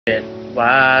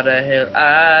Why the hell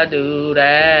I do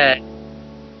that?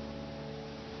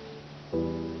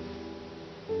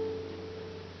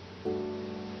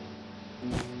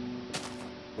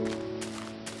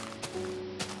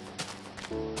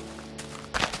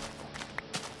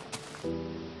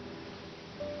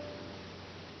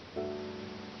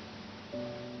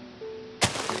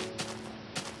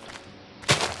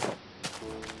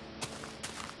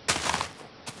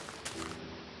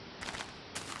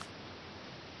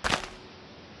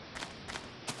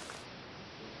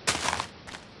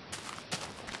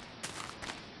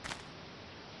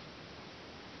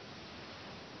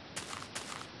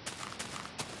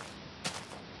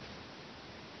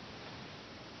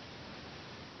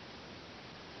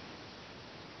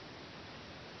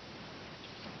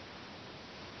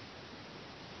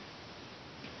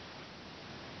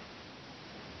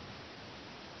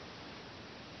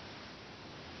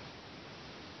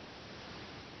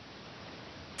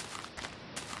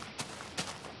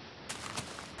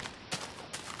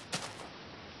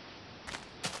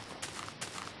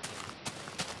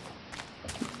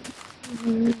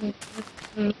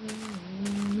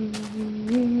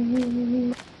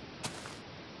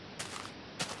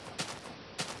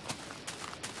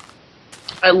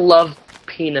 I love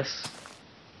penis.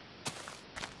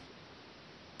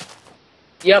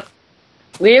 Yep.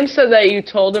 Liam said that you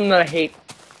told him that you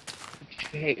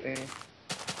hate me.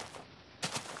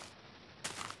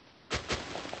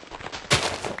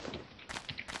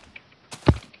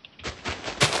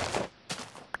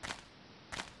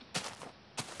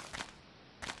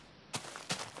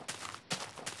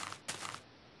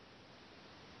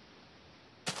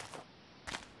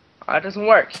 That doesn't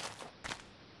work.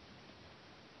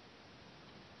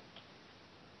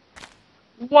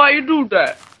 Why you do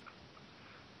that?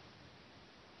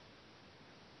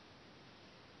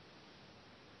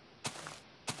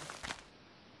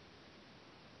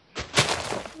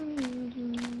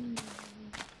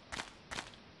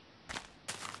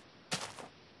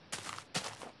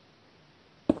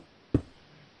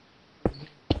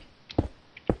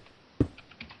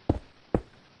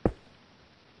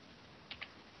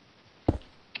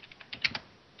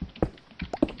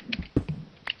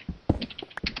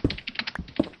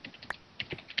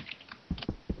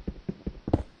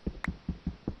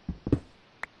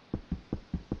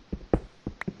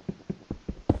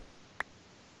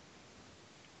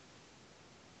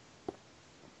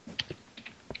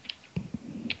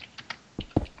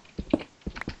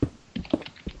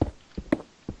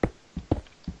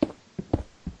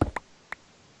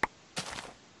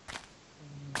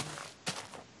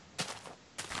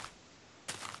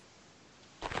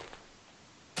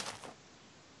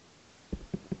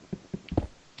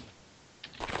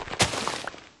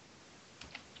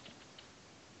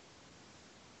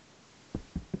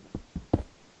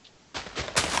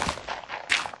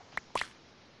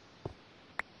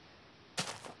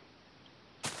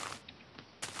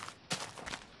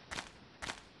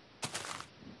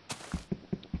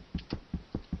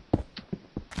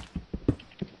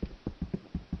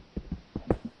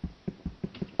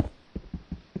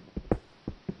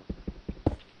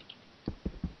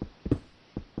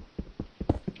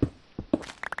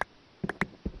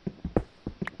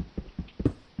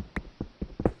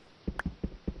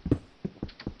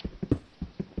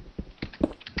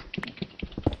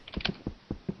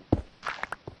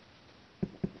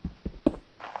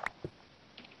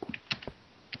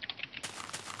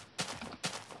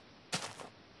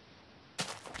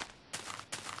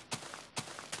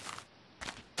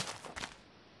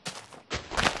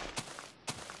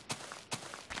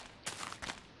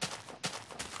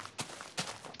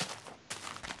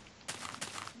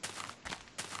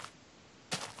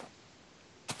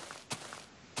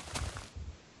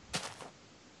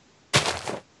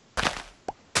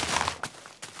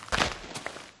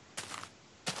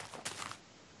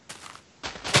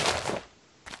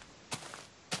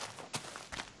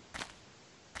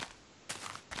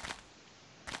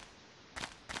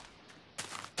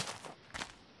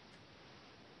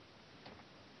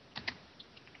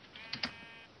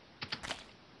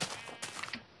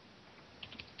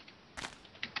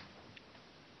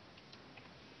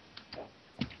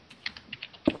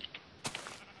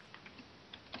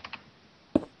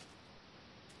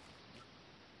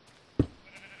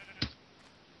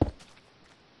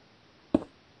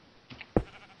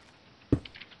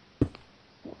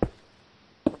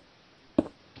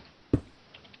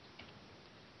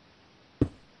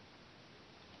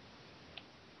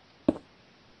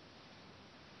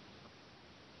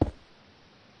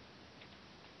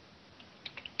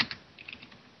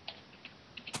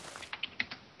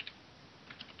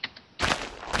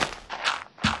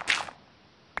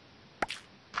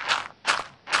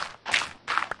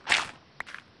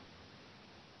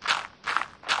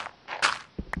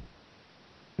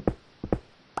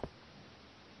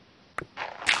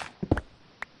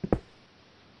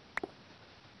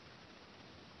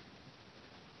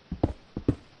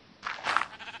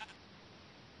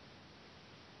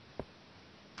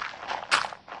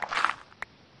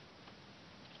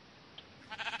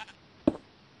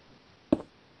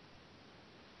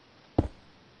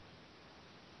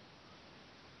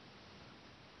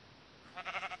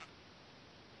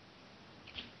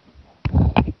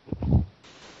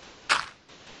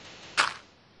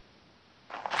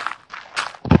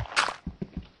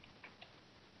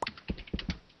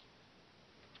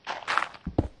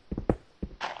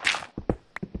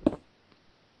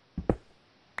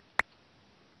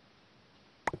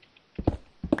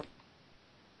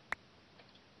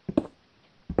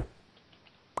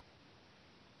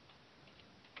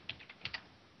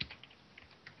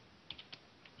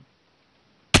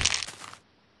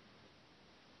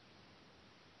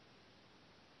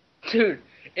 Dude,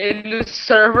 in the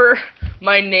server,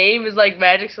 my name is like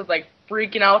Magic, so it's like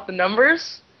freaking out with the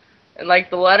numbers and like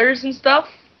the letters and stuff,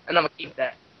 and I'm gonna keep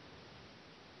that.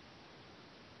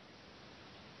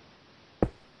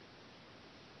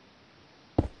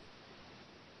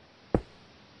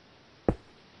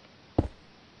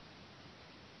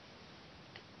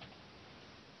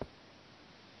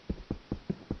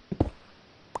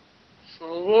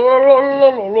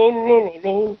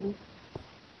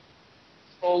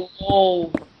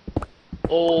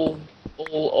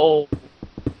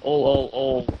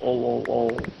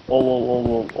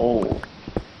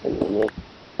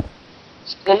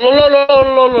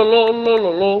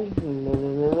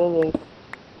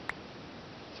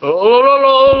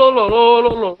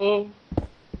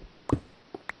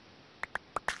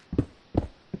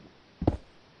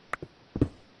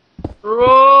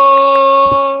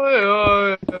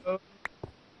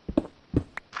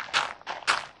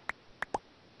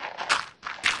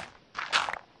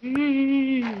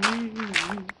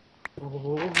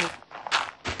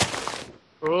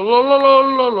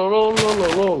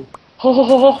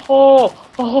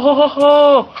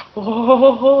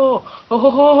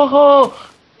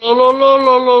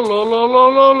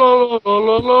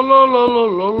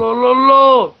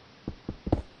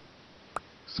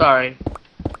 Sorry.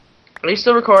 Are you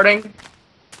still recording?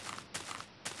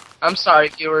 I'm sorry,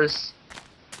 viewers.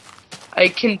 I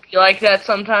can be like that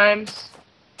sometimes.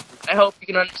 I hope you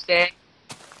can understand.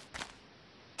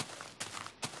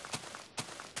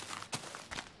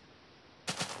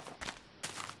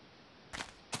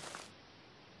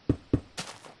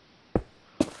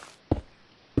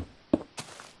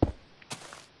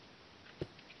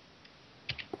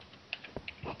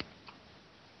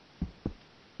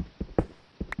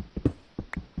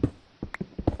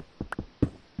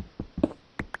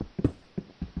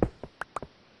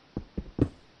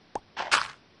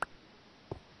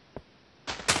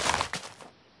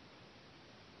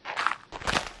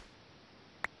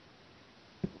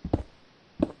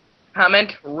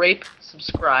 Comment, rape,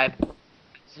 subscribe,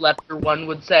 as Lepter1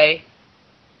 would say.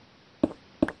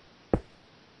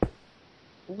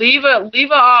 Leave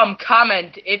a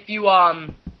comment if you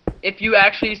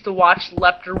actually used to watch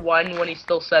Lepter1 when he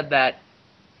still said that.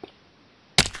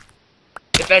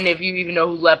 If any of you even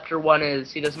know who Lepter1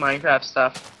 is, he does Minecraft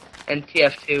stuff and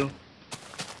TF2.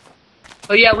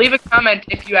 So yeah, leave a comment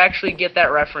if you actually get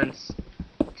that reference.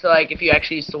 So like if you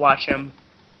actually used to watch him.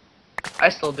 I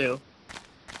still do.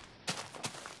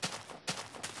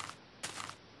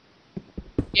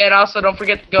 Yeah, and also don't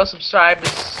forget to go subscribe to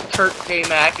Kurt J.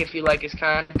 Mac if you like his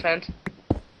content.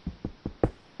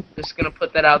 Just gonna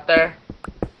put that out there.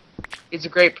 He's a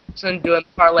great person doing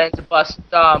Parlands of Bust.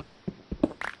 Are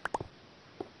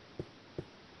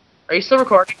you still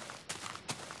recording?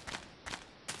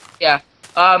 Yeah.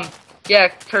 Yeah,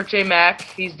 Kurt J. Mac.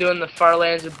 He's doing the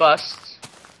Farlands of Bust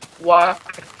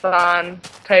walkathon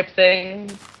type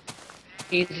thing.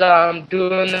 He's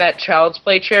doing that Child's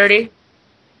Play charity.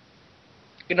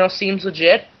 You know, seems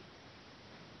legit.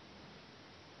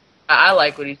 I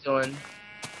like what he's doing.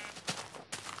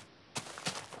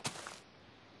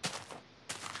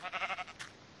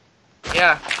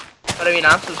 Yeah, but I mean,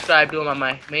 I'm subscribed to him on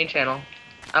my main channel.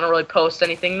 I don't really post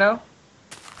anything though.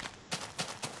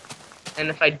 And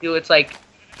if I do, it's like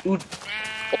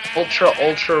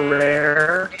ultra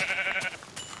rare.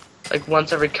 Like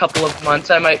once every couple of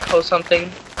months I might post something.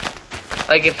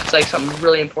 Like if it's like something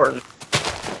really important.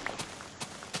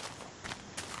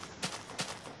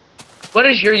 What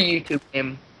is your YouTube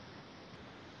name?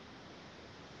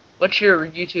 What's your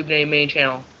YouTube name, main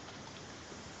channel?